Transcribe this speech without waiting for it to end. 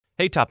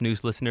Hey, Top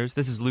News listeners,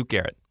 this is Luke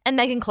Garrett. And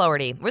Megan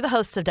Cloherty. We're the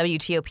hosts of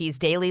WTOP's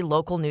daily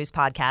local news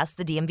podcast,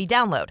 the DMV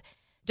Download.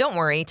 Don't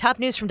worry, Top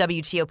News from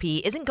WTOP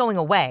isn't going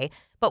away,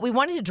 but we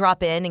wanted to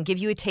drop in and give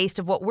you a taste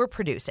of what we're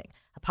producing,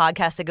 a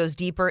podcast that goes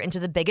deeper into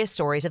the biggest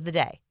stories of the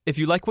day. If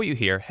you like what you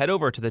hear, head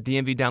over to the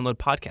DMV Download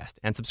podcast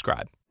and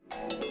subscribe.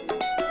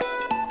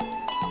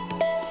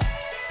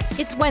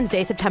 It's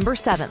Wednesday, September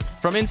 7th.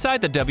 From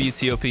inside the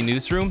WTOP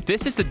newsroom,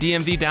 this is the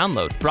DMV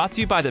Download, brought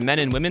to you by the men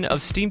and women of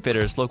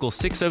Steamfitters Local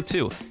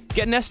 602.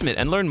 Get an estimate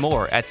and learn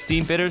more at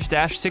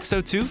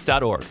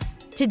steamfitters-602.org.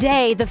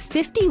 Today, the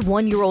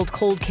 51-year-old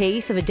cold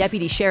case of a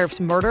deputy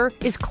sheriff's murder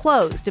is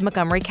closed in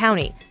Montgomery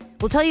County.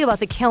 We'll tell you about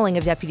the killing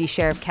of Deputy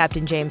Sheriff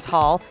Captain James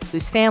Hall,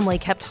 whose family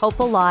kept hope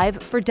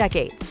alive for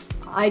decades.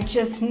 I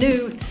just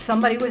knew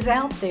somebody was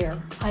out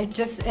there.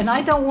 And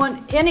I don't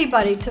want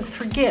anybody to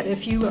forget,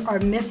 if you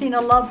are missing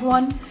a loved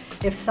one,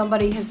 if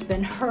somebody has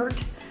been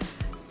hurt,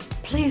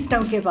 please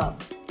don't give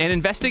up. And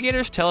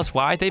investigators tell us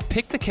why they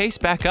picked the case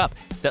back up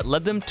that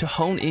led them to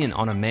hone in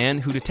on a man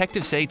who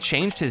detectives say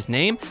changed his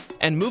name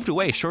and moved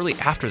away shortly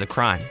after the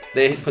crime.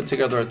 They put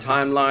together a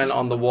timeline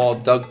on the wall,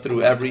 dug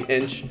through every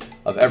inch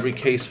of every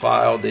case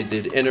file. They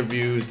did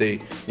interviews.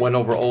 They went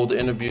over old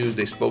interviews.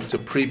 They spoke to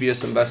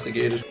previous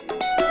investigators.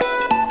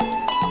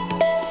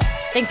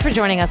 Thanks for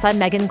joining us. I'm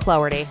Megan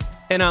Cloherty.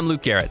 And I'm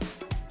Luke Garrett.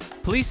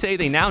 Police say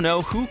they now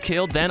know who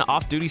killed then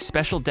off-duty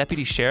Special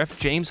Deputy Sheriff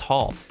James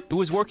Hall, who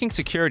was working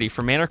security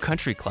for Manor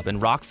Country Club in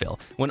Rockville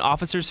when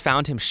officers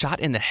found him shot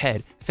in the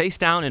head, face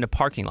down in a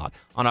parking lot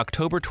on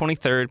October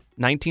 23,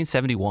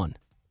 1971.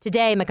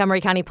 Today,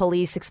 Montgomery County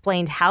Police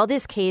explained how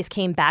this case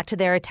came back to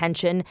their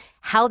attention,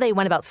 how they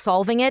went about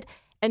solving it,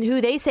 and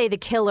who they say the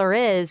killer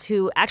is,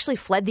 who actually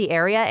fled the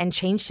area and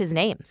changed his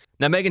name.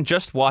 Now, Megan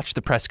just watched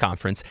the press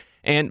conference.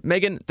 And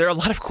Megan, there are a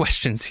lot of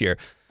questions here.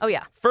 Oh,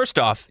 yeah. First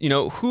off,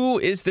 who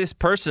is this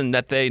person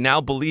that they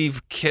now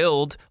believe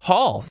killed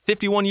Hall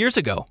 51 years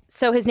ago?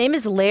 So his name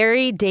is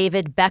Larry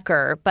David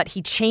Becker, but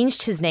he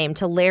changed his name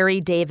to Larry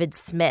David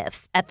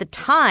Smith. At the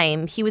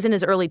time, he was in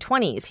his early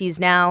 20s. He's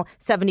now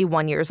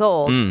 71 years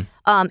old.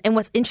 And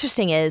what's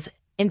interesting is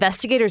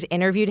investigators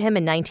interviewed him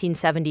in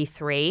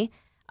 1973,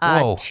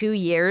 2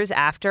 years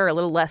after, a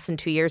little less than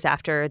 2 years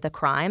after the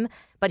crime,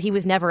 but he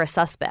was never a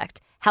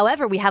suspect.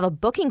 However, we have a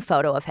booking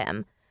photo of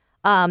him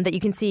that you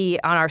can see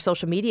on our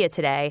social media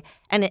today.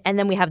 And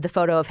then we have the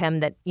photo of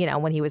him that,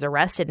 when he was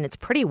arrested. And it's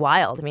pretty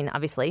wild. I mean,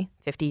 obviously,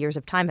 50 years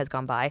of time has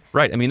gone by.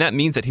 Right. I mean, that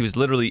means that he was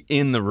literally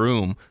in the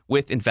room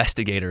with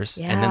investigators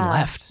and then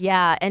left.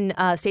 Yeah. And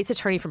State's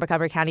Attorney for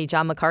Montgomery County,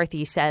 John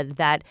McCarthy, said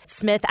that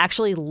Smith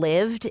actually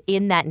lived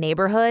in that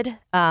neighborhood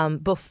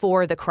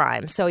before the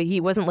crime. So he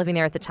wasn't living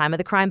there at the time of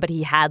the crime, but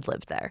he had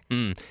lived there.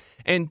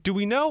 And do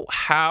we know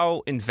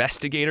how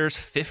investigators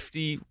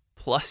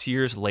 50-plus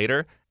years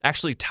later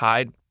actually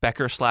tied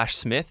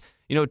Becker/Smith,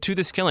 to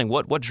this killing?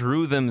 What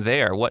drew them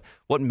there? What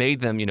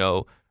made them,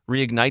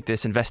 reignite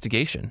this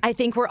investigation? I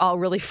think we're all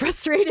really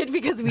frustrated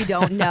because we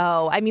don't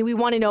know. I mean, we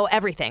want to know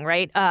everything,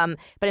 right? But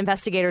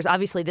investigators,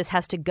 obviously, this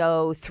has to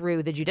go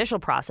through the judicial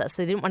process.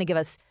 They didn't want to give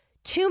us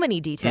too many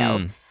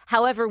details.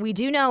 However, we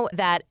do know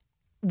that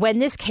when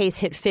this case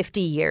hit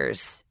 50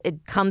 years,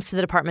 it comes to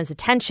the department's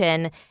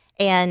attention,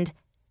 and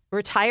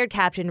retired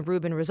Captain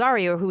Ruben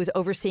Rosario, who was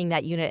overseeing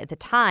that unit at the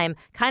time,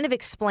 kind of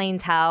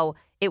explains how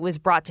it was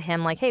brought to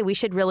him like, hey, we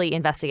should really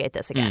investigate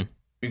this again.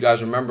 You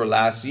guys remember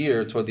last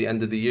year, toward the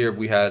end of the year,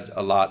 we had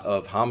a lot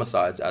of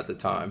homicides at the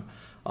time.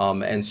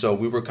 And so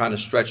we were kind of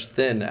stretched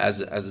thin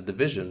as a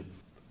division.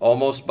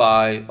 Almost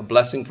by a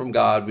blessing from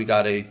God, we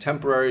got a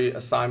temporary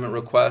assignment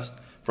request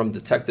from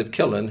Detective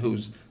Killen,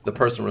 who's the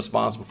person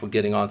responsible for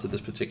getting onto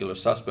this particular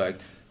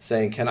suspect,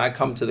 saying, can I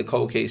come to the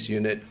cold case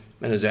unit,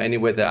 and is there any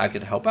way that I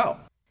could help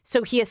out?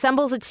 So he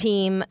assembles a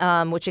team,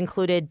 which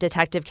included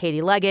Detective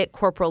Katie Leggett,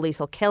 Corporal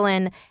Liesl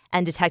Killen,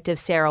 and Detective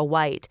Sarah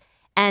White.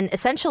 And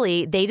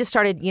essentially, they just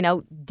started,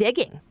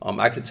 digging.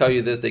 I could tell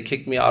you this. They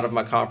kicked me out of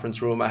my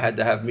conference room. I had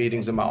to have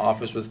meetings in my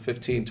office with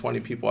 15, 20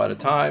 people at a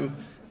time.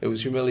 It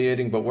was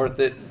humiliating, but worth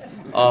it.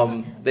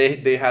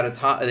 They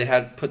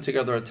had put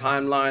together a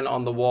timeline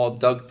on the wall,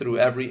 dug through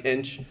every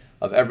inch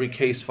of every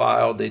case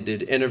file. They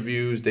did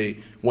interviews. They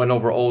went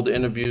over old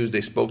interviews.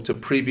 They spoke to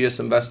previous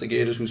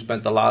investigators who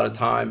spent a lot of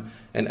time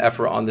and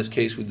effort on this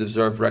case, who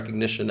deserved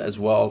recognition as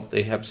well.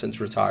 They have since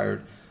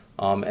retired,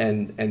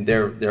 and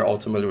they're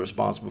ultimately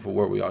responsible for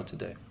where we are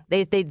today.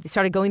 They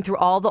started going through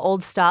all the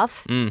old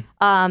stuff.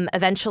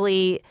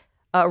 Eventually,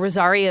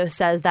 Rosario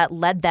says that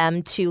led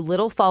them to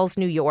Little Falls,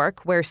 New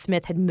York, where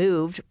Smith had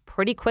moved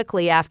pretty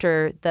quickly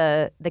after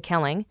the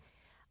killing.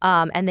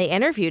 And they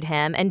interviewed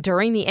him. And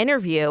during the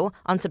interview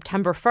on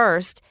September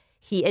 1st,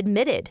 he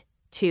admitted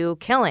to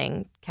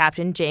killing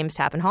Captain James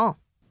Tappan Hall.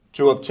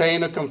 To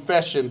obtain a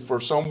confession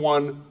for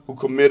someone who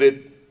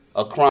committed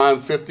a crime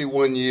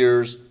 51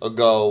 years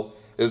ago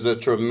is a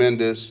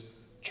tremendous,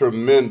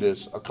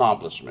 tremendous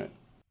accomplishment.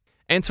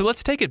 And so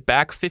let's take it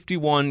back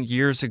 51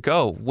 years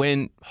ago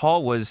when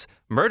Hall was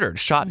murdered,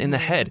 shot in the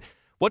head.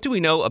 What do we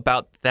know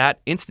about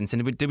that instance?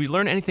 And did we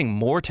learn anything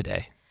more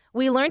today?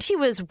 We learned he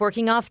was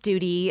working off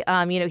duty.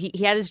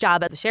 He had his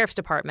job at the sheriff's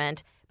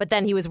department, but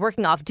then he was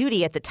working off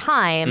duty at the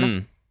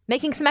time,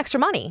 making some extra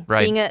money,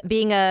 Right.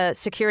 being a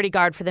security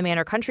guard for the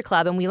Manor Country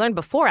Club. And we learned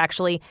before,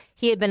 actually,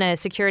 he had been a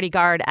security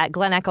guard at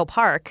Glen Echo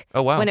Park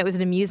Oh, wow. when it was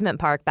an amusement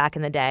park back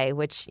in the day,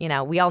 which,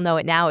 we all know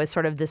it now as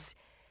sort of this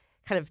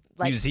kind of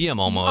like Museum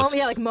almost. Oh,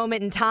 yeah, like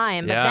moment in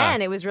time. But Yeah.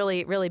 then it was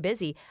really, really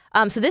busy.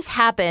 So this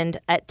happened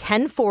at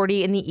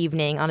 10:40 in the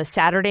evening on a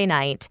Saturday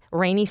night,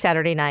 rainy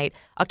Saturday night,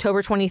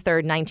 October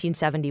 23rd,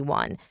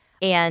 1971.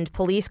 And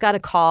police got a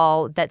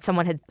call that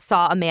someone had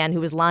saw a man who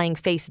was lying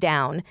face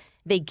down.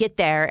 They get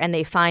there and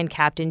they find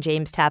Captain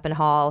James Tappan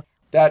Hall.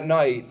 That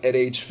night, at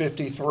age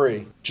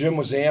 53, Jim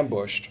was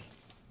ambushed,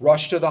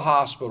 rushed to the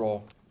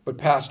hospital, but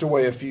passed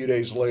away a few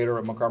days later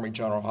at Montgomery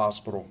General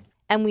Hospital.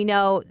 And we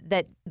know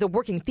that the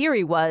working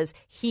theory was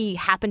he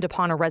happened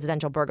upon a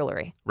residential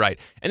burglary. Right.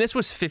 And this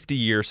was 50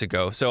 years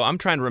ago. So I'm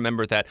trying to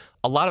remember that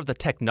a lot of the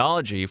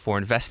technology for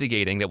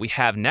investigating that we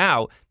have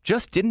now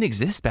just didn't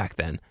exist back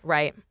then.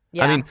 Right.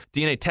 Yeah. I mean,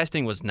 DNA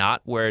testing was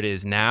not where it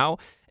is now,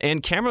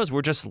 and cameras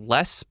were just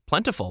less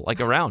plentiful,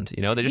 like around.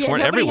 They just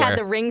weren't nobody everywhere. had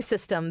the ring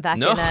system back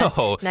no, in no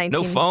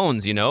 1971.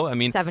 phones. I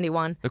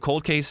mean, the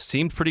cold case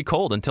seemed pretty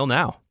cold until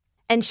now.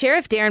 And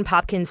Sheriff Darren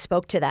Popkins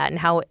spoke to that and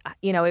how,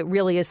 it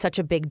really is such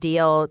a big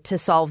deal to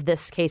solve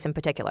this case in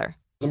particular.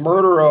 The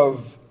murder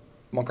of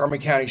Montgomery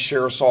County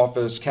Sheriff's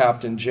Office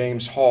Captain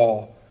James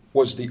Hall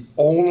was the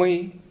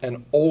only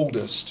and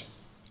oldest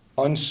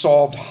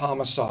unsolved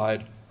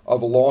homicide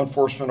of a law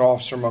enforcement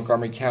officer in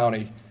Montgomery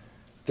County.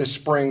 This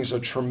brings a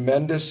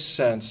tremendous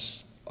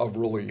sense of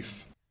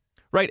relief.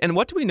 Right. And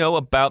what do we know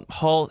about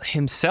Hall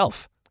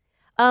himself?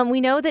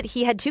 We know that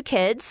he had 2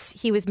 kids.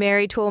 He was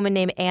married to a woman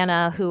named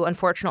Anna, who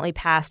unfortunately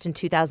passed in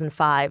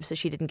 2005, so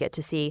she didn't get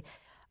to see,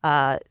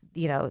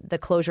 the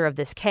closure of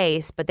this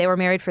case. But they were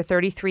married for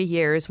 33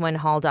 years when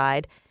Hall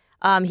died.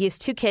 He has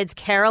 2 kids,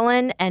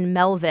 Carolyn and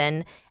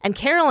Melvin. And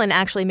Carolyn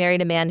actually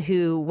married a man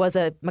who was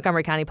a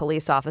Montgomery County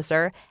police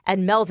officer,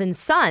 and Melvin's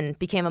son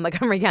became a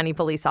Montgomery County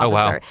police officer.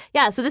 Oh, wow.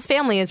 Yeah, so this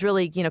family is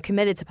really,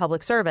 committed to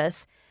public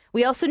service.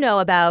 We also know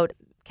about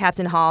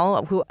Captain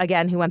Hall, who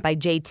went by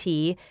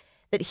JT,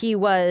 that he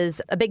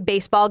was a big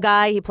baseball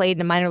guy. He played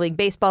in a minor league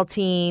baseball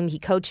team. He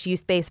coached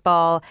youth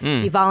baseball.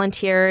 He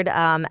volunteered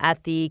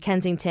at the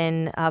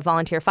Kensington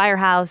Volunteer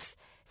Firehouse.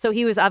 So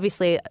he was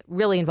obviously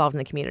really involved in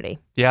the community.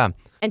 Yeah.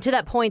 And to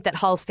that point that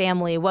Hall's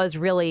family was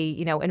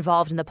really,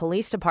 involved in the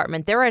police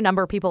department, there were a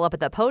number of people up at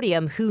the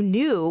podium who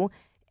knew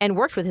and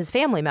worked with his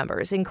family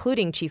members,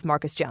 including Chief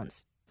Marcus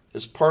Jones.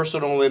 It's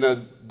personal in a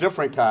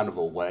different kind of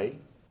a way.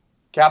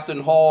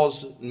 Captain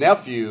Hall's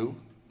nephew,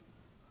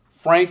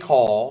 Frank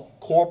Hall,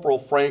 Corporal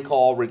Frank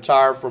Hall,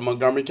 retired from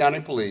Montgomery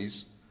County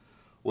Police,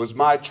 was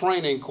my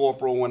training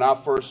corporal when I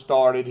first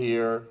started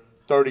here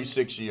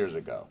 36 years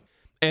ago.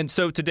 And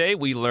so today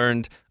we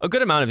learned a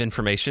good amount of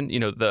information,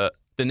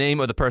 the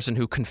name of the person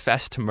who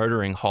confessed to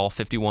murdering Hall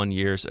 51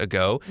 years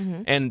ago,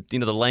 and,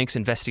 the lengths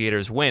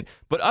investigators went.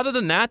 But other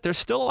than that, there's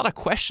still a lot of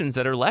questions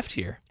that are left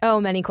here.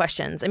 Oh, many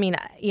questions. I mean,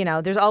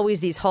 there's always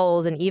these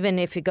holes, and even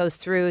if it goes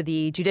through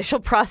the judicial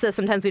process,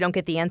 sometimes we don't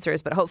get the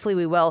answers, but hopefully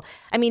we will.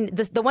 I mean,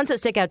 the ones that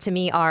stick out to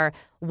me are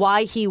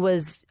why he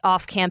was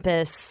off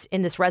campus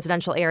in this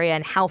residential area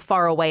and how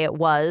far away it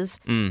was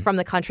from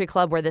the country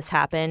club where this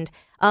happened.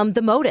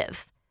 The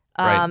motive.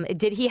 Right.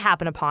 Did he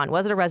happen upon?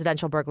 Was it a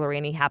residential burglary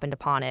and he happened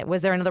upon it?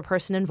 Was there another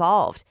person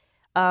involved?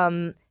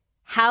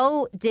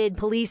 How did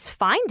police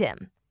find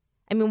him?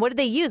 I mean, what did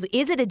they use?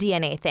 Is it a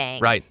DNA thing?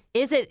 Right.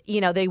 Is it,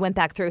 they went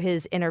back through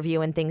his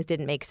interview and things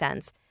didn't make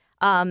sense.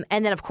 And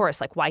then, of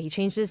course, like why he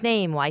changed his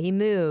name, why he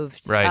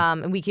moved. Right.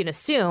 And we can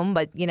assume,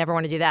 but you never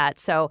want to do that.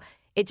 So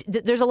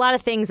there's a lot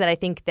of things that I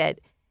think that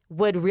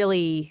would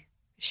really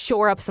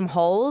shore up some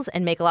holes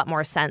and make a lot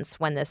more sense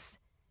when this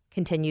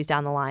continues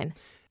down the line.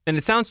 And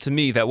it sounds to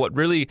me that what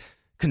really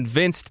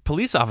convinced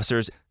police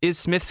officers is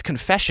Smith's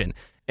confession,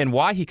 and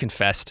why he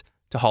confessed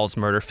to Hall's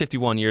murder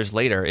 51 years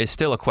later is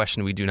still a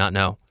question we do not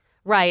know.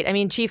 Right. I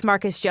mean, Chief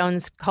Marcus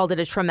Jones called it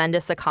a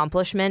tremendous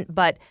accomplishment,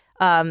 but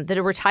that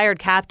a retired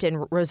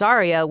captain,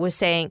 Rosario, was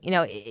saying,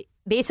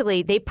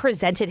 basically they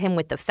presented him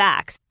with the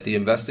facts. The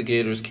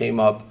investigators came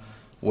up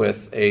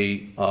with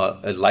a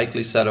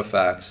likely set of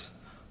facts.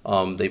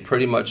 They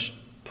pretty much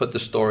put the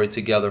story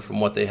together from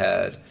what they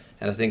had.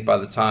 And I think by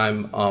the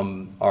time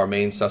our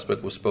main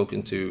suspect was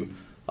spoken to,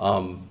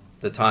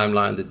 the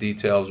timeline, the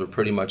details were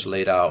pretty much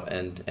laid out,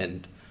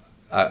 and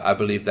I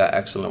believe that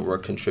excellent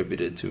work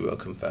contributed to a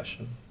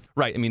confession.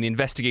 Right. I mean, the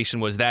investigation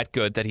was that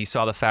good that he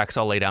saw the facts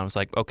all laid out and was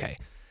like, okay.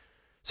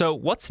 So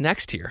what's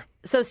next here?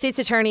 So State's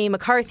Attorney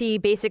McCarthy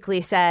basically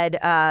said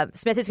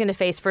Smith is going to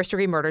face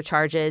first-degree murder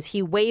charges.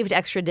 He waived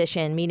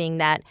extradition, meaning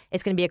that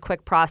it's going to be a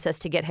quick process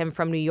to get him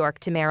from New York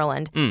to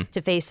Maryland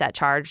to face that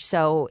charge.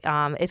 So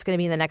it's going to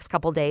be in the next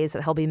couple days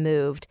that he'll be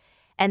moved.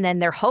 And then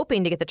they're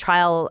hoping to get the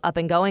trial up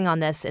and going on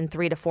this in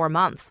 3 to 4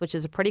 months, which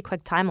is a pretty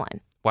quick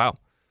timeline. Wow.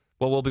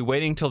 Well, we'll be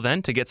waiting till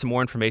then to get some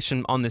more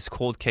information on this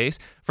cold case.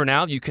 For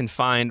now, you can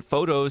find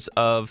photos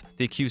of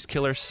the accused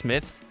killer,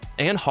 Smith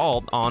and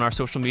Hall, on our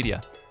social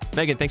media.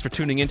 Megan, thanks for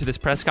tuning into this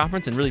press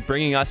conference and really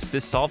bringing us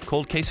this solved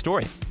cold case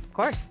story. Of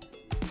course.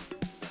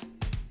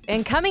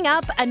 And coming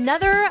up,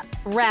 another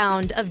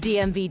round of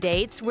DMV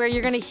dates where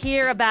you're going to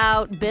hear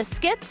about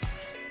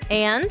biscuits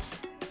and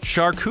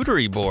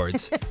Charcuterie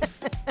boards.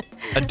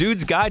 A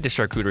dude's guide to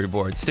charcuterie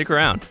boards. Stick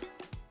around.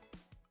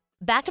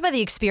 Backed by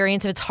the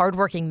experience of its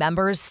hardworking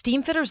members,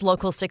 Steamfitters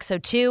Local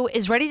 602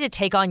 is ready to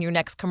take on your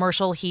next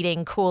commercial,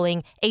 heating,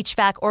 cooling,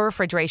 HVAC, or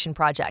refrigeration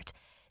project.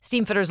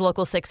 Steamfitters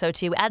Local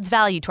 602 adds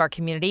value to our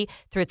community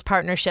through its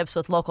partnerships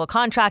with local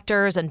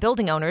contractors and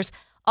building owners,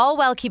 all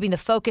while keeping the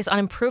focus on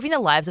improving the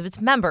lives of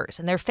its members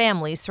and their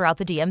families throughout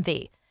the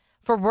DMV.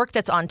 For work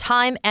that's on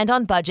time and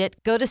on budget,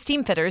 go to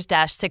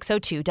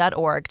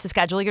steamfitters-602.org to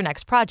schedule your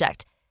next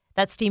project.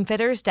 That's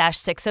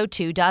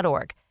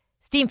steamfitters-602.org.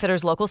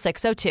 Steamfitters Local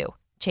 602,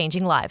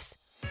 changing lives.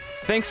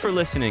 Thanks for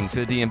listening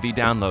to the DMV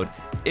Download.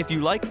 If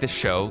you like this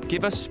show,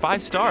 give us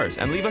 5 stars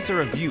and leave us a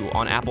review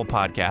on Apple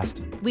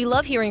Podcast. We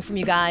love hearing from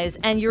you guys,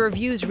 and your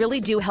reviews really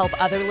do help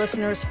other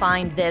listeners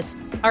find this,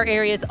 our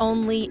area's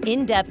only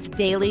in-depth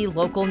daily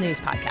local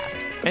news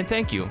podcast. And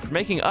thank you for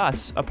making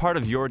us a part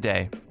of your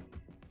day.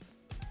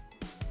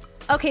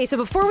 Okay, so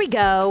before we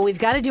go, we've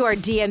got to do our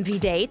DMV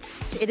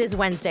dates. It is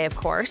Wednesday, of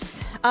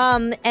course.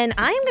 And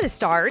I am going to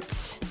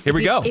start. Here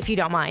we go. If you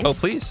don't mind. Oh,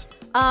 please.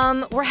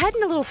 We're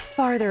heading a little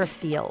farther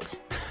afield.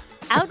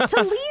 Out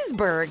to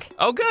Leesburg.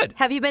 Oh, good.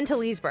 Have you been to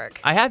Leesburg?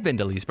 I have been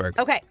to Leesburg.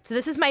 Okay, so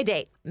this is my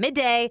date.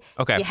 Midday.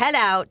 Okay. You head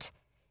out.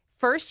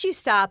 First, you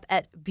stop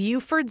at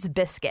Buford's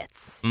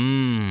Biscuits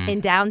in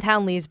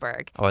downtown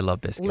Leesburg. Oh, I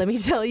love biscuits. Let me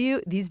tell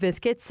you, these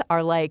biscuits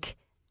are like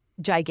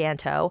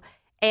giganto.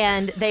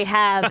 And they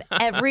have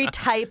every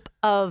type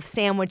of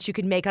sandwich you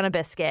could make on a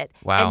biscuit.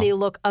 Wow. And they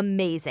look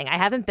amazing. I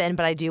haven't been,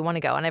 but I do want to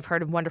go, and I've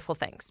heard wonderful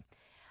things.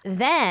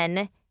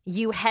 Then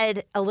you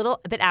head a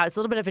little bit out. It's a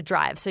little bit of a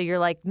drive. So you're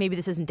like, maybe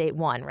this isn't date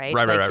 1, right?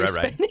 Right. You're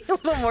spending a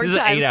little more This is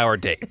time. an 8-hour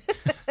date.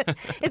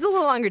 It's a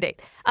little longer date.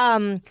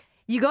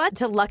 You go out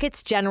to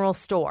Luckett's General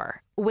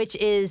Store, which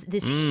is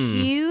this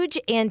huge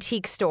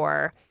antique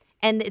store.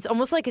 And it's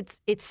almost like it's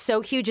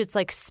so huge, it's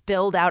like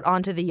spilled out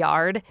onto the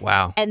yard.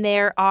 Wow. And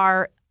there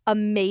are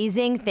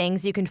amazing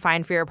things you can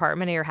find for your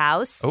apartment or your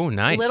house. Oh,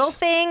 nice. Little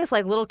things,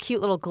 like little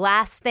cute little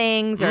glass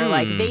things or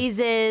like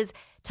vases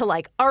to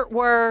like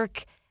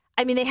artwork.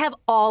 I mean, they have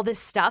all this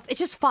stuff. It's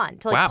just fun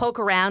to like poke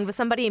around with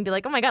somebody and be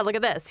like, oh my God, look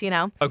at this, you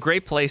know? A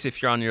great place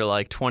if you're on your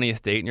like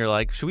 20th date and you're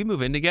like, should we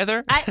move in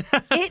together?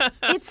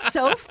 It's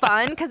so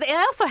fun because they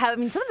also have, I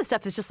mean, some of the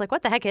stuff is just like,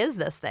 what the heck is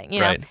this thing,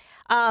 you know?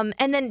 Right.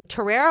 And then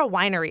Torrera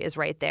Winery is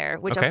right there,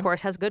 which of course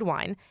has good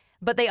wine.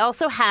 But they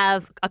also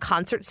have a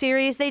concert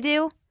series they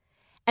do.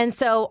 And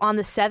so on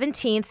the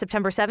 17th,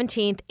 September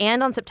 17th,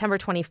 and on September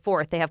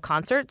 24th, they have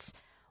concerts.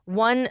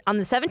 One on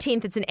the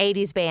 17th, it's an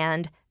 80s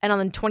band, and on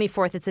the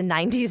 24th, it's a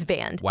 90s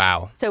band.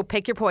 Wow. So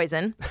pick your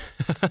poison.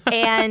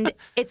 And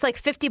it's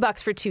like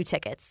 $50 for 2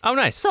 tickets. Oh,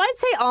 nice. So I'd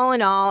say all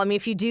in all, I mean,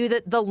 if you do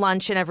the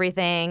lunch and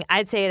everything,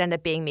 I'd say it ended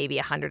up being maybe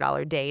a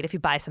 $100 date if you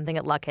buy something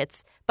at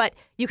Luckett's. But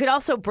you could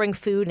also bring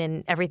food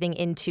and everything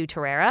into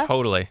Torrera.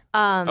 Totally.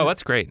 Oh,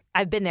 that's great.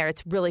 I've been there.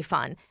 It's really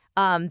fun.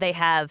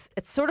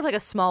 It's sort of like a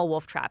small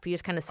wolf trap. You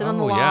just kind of sit on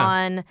the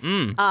yeah.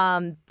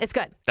 lawn. It's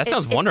good. That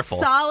sounds wonderful.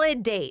 It's a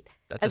solid date.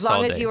 That's as a solid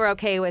long as date. you were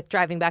okay with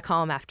driving back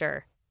home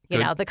after, you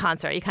Good. know, the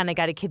concert. You kind of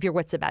got to keep your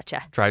wits about you.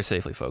 Drive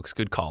safely, folks.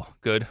 Good call.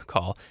 Good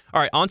call. All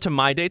right, on to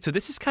my date. So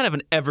this is kind of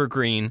an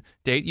evergreen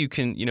date. You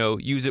can,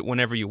 use it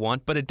whenever you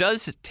want, but it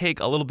does take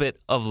a little bit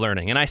of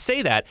learning. And I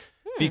say that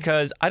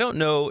because I don't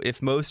know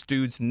if most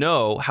dudes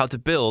know how to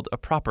build a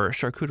proper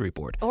charcuterie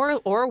board.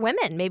 Or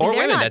women. Maybe Or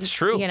they're women, not, that's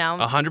true. 100%.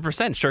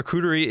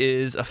 Charcuterie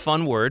is a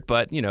fun word,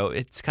 but,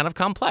 it's kind of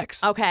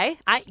complex. Okay.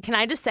 Can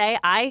I just say,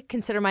 I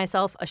consider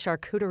myself a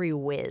charcuterie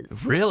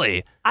whiz.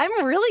 Really?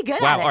 I'm really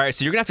good Wow. at it. All right.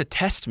 So you're going to have to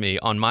test me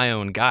on my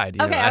own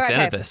guide Okay, at all right, the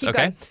end of okay. this. Keep okay.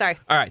 going. Sorry.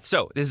 All right.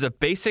 So this is a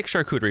basic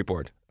charcuterie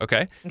board.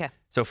 Okay. Okay.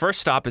 So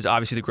first stop is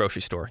obviously the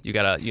grocery store. You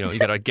gotta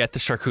get the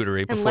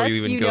charcuterie before Unless you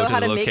even you go know to how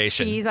the to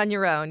location. make cheese on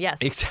your own. Yes.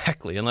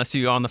 Exactly. Unless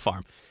you're on the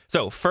farm.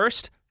 So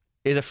first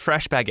is a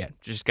fresh baguette.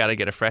 Just gotta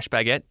get a fresh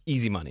baguette.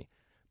 Easy money.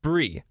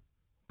 Brie.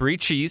 Brie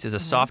cheese is a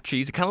soft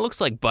cheese. It kind of looks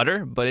like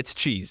butter, but it's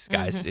cheese,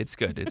 guys. It's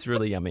good. It's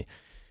really yummy.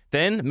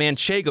 Then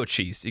Manchego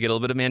cheese. You get a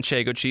little bit of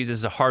Manchego cheese. This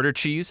is a harder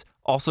cheese.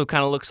 Also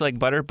kind of looks like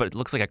butter, but it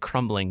looks like a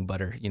crumbling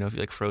butter. If you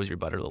like froze your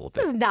butter a little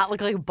bit. Does not look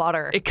like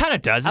butter. It kind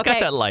of does. It's got Okay.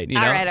 that light,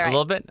 All right. a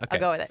little bit. Okay. I'll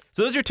go with it.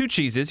 So those are your 2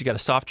 cheeses. You got a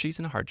soft cheese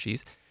and a hard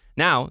cheese.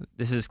 Now,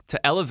 this is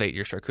to elevate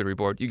your charcuterie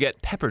board. You get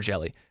pepper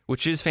jelly,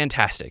 which is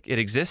fantastic. It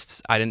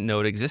exists. I didn't know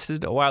it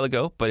existed a while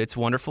ago, but it's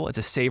wonderful. It's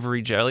a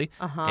savory jelly,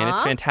 and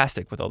it's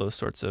fantastic with all those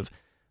sorts of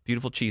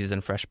beautiful cheeses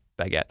and fresh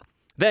baguette.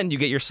 Then you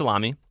get your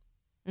salami,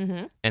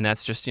 and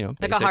that's just Like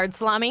basic. a hard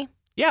salami?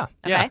 Yeah.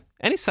 Okay.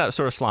 Any sort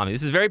of salami.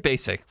 This is very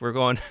basic. We're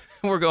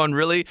going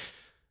really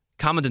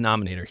common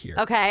denominator here.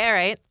 Okay, all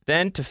right.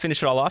 Then to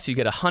finish it all off, you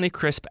get a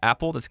Honeycrisp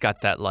apple that's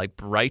got that like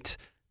bright,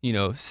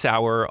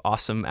 sour,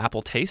 awesome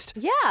apple taste.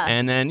 Yeah.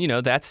 And then,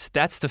 that's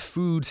the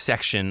food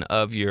section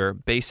of your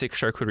basic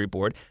charcuterie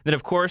board. Then,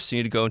 of course, you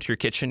need to go into your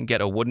kitchen, get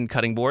a wooden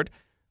cutting board.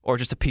 or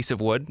just a piece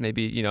of wood.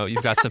 Maybe,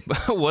 you've got some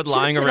wood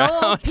lying Just an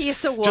around. old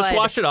piece of wood. Just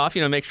wash it off,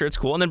 make sure it's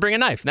cool, and then bring a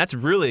knife. And that's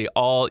really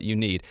all you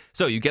need.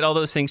 So you get all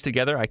those things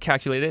together. I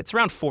calculated it's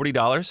around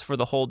 $40 for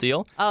the whole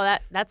deal. Oh,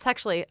 that's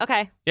actually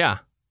okay. Yeah.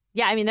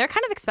 Yeah, I mean, they're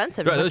kind of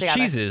expensive. Right, to put those together.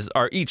 cheeses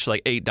are each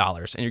like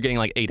 $8, and you're getting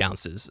like 8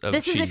 ounces of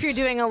This cheese. is if you're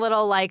doing a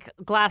little like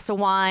glass of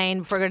wine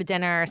before you go to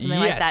dinner or something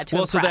like that to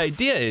Well, impress. so the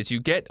idea is you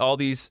get all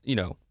these,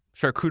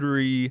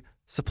 charcuterie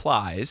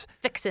supplies,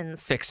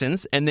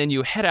 fixins, and then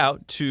you head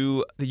out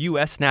to the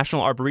U.S.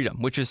 National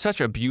Arboretum, which is such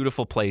a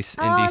beautiful place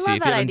in I D.C. love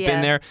If that you haven't idea.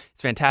 been there,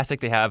 it's fantastic.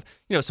 They have,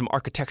 some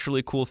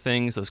architecturally cool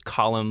things, those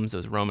columns,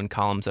 those Roman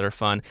columns that are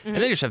fun. And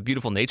they just have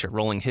beautiful nature,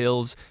 rolling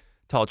hills,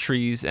 tall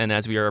trees. And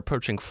as we are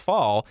approaching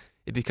fall,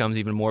 it becomes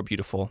even more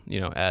beautiful,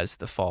 as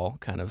the fall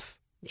kind of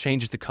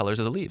changes the colors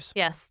of the leaves.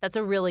 Yes, that's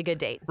a really good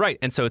date. Right.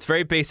 And so it's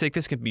very basic.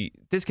 This can be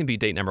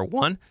date number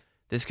 1.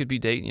 This could be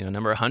date,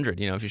 number 100,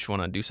 if you just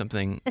want to do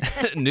something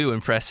new,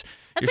 impress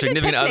your a good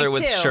significant other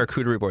with picnic, too.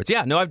 charcuterie boards.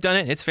 Yeah, no, I've done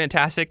it. It's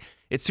fantastic.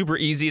 It's super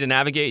easy to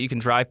navigate. You can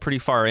drive pretty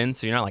far in,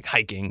 so you're not like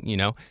hiking, You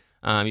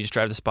just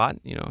drive to the spot,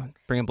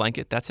 bring a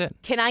blanket. That's it.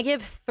 Can I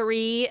give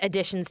 3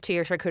 additions to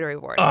your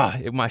charcuterie board?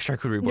 My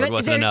charcuterie board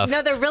wasn't enough.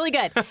 No, they're really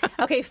good.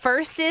 Okay,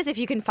 first is if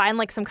you can find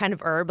like some kind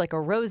of herb, like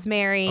a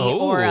rosemary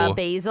or a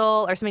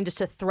basil or something just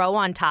to throw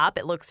on top.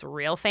 It looks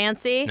real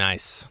fancy.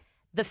 Nice.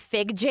 The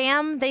fig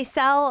jam they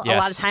sell a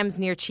Yes. lot of times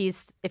near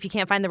cheese, if you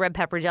can't find the red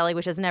pepper jelly,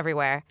 which isn't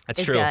everywhere,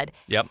 That's is true. good.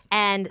 Yep.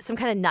 And some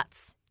kind of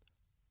nuts.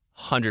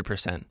 100%.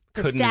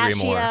 Couldn't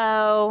agree more.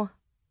 Pistachio,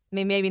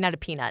 maybe not a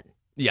peanut.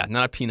 Yeah,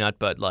 not a peanut,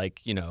 but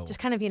like, Just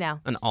kind of,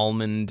 an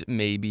almond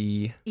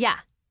maybe. Yeah.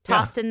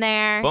 Tossed in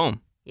there.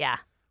 Boom. Yeah.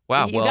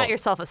 Wow. You got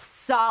yourself a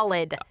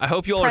solid I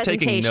hope you all are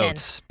taking presentation.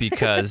 notes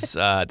because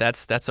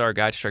that's our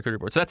guide to charcuterie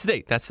board. So that's the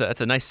date. That's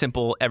a nice,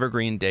 simple,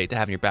 evergreen date to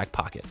have in your back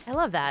pocket. I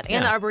love that. And Yeah.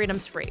 the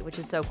Arboretum's free, which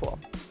is so cool.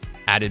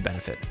 Added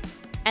benefit.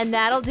 And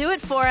that'll do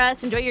it for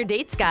us. Enjoy your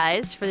dates,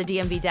 guys, for the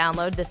DMV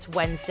download this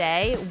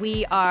Wednesday.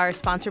 We are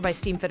sponsored by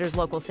Steamfitters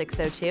Local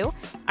 602.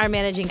 Our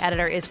managing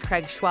editor is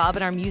Craig Schwab,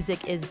 and our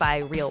music is by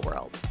Real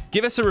World.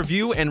 Give us a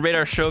review and rate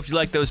our show if you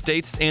like those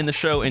dates and the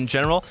show in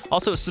general.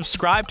 Also,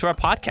 subscribe to our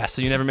podcast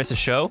so you never miss a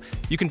show.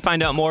 You can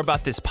find out more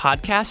about this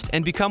podcast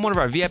and become one of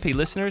our VIP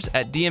listeners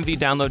at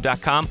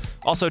dmvdownload.com.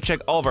 Also, check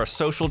all of our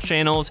social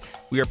channels.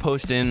 We are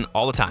posting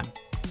all the time.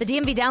 The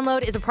DMV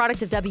Download is a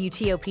product of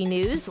WTOP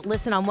News.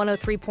 Listen on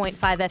 103.5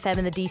 FM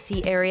in the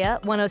D.C. area,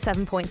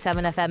 107.7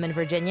 FM in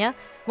Virginia,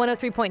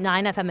 103.9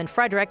 FM in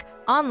Frederick,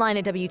 online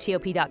at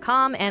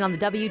WTOP.com, and on the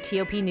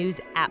WTOP News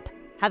app.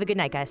 Have a good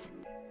night, guys.